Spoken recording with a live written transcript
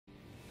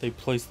They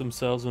place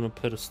themselves on a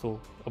pedestal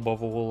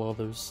above all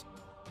others.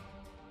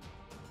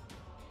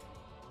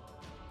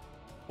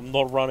 I'm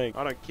not running.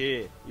 I don't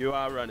care. You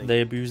are running.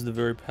 They abuse the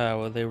very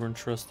power they were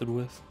entrusted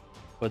with,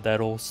 but that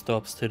all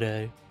stops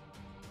today.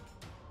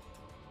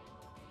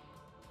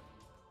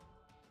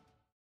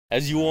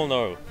 As you all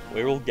know,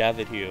 we're all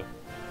gathered here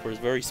for a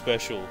very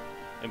special,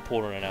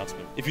 important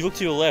announcement. If you look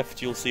to your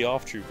left, you'll see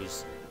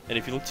ARF-troopers. And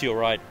if you look to your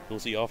right, you'll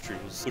see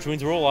ARF-troopers. Which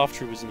means we're all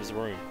ARF-troopers in this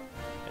room.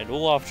 And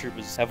all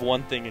ARF-troopers have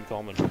one thing in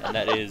common, and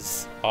that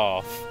is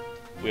ARF.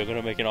 We are going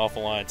to make an ARF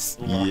alliance.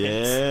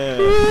 Yeah!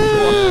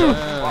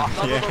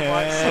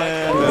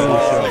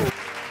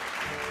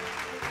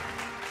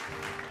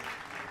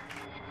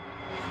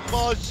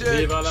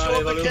 Viva la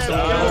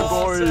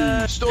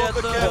revolution! Storm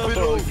the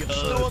capital!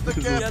 Storm the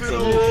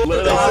capital!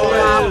 Let us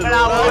in!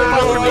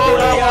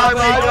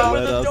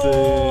 Open the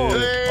door!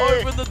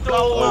 Open the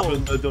door!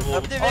 Open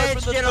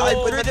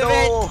the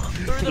door!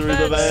 Through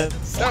the vent!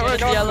 Get in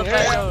the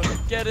elevator!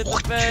 Get in the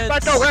vent!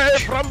 Back away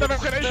from the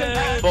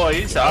vaccination!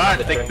 Boys, I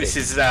don't think this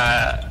is,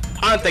 I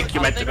don't think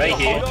you're meant to be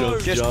here.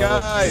 Just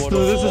guys!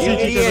 No, this is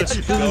CG! This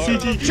is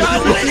CG!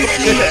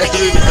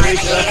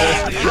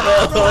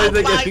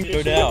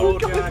 Go down.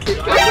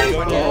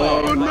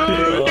 Oh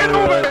no! Get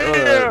over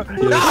here!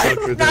 No!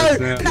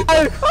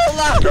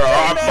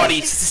 Alright, buddy,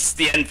 this is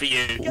the end for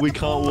you. We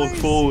can't walk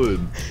forward.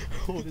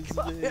 What is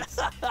this?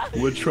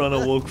 We're trying to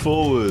walk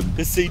forward.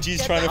 The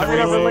CG's trying to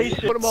release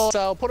free. Put them all in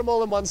cell. Put them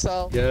all in one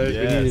cell.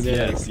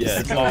 Yes.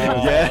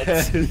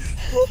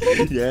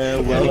 Yeah,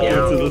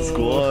 welcome to the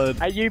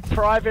squad. Are you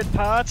private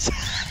parts?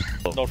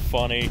 Not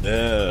funny.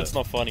 Yeah. That's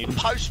not funny.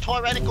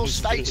 Post-tyrannical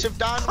states have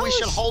done, we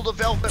shall hold a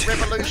velvet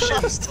revolution.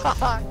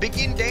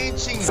 Begin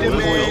dancing,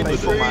 demand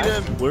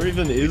freedom. Where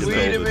even is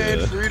Freedom Velvet?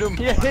 and freedom.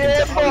 Yeah,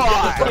 boy!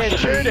 Yeah,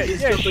 shoot it!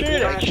 Yeah,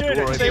 shoot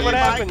it! See what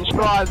happens.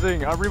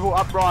 Uprising, a rebel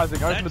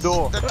uprising, open the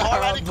door. The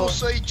tyrannical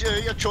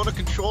CG are trying to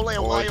control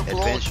our way of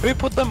life. We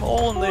put them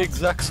all in the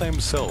exact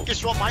same cell.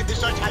 Guess what, mate?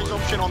 There's no taste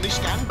option on this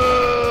gun.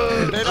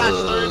 Let us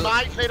through,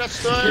 mate. Let us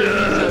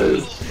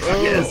through.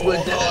 Yes,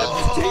 we're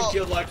dead.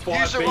 Killed like 5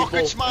 Use the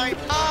rockets, mate.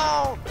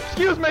 Oh!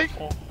 Excuse me!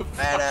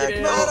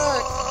 Medic!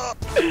 Oh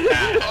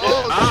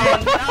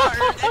no,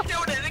 they're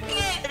doing it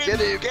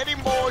again! Get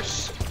him,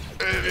 boys!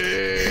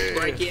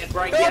 Break in.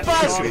 Help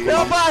us!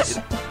 Help us!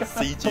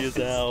 CG is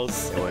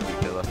ours.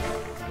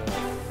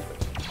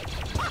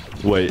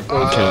 Wait,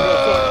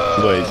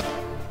 wait.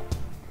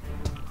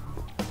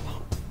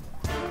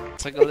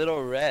 It's like a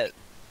little rat.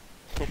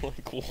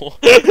 Like what?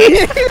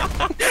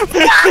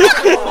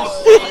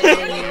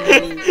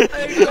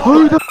 Who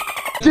the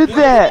did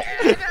that?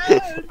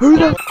 Who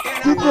the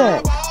did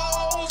that?